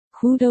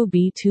Qudo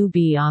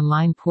B2b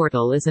Online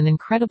Portal is an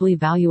incredibly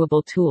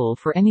valuable tool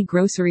for any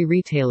grocery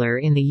retailer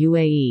in the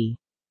UAE.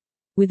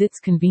 With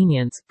its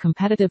convenience,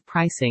 competitive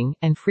pricing,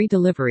 and free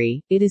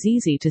delivery, it is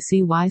easy to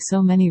see why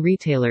so many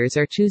retailers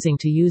are choosing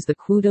to use the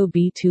Qudo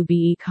B2b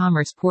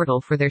e-commerce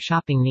portal for their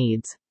shopping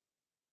needs.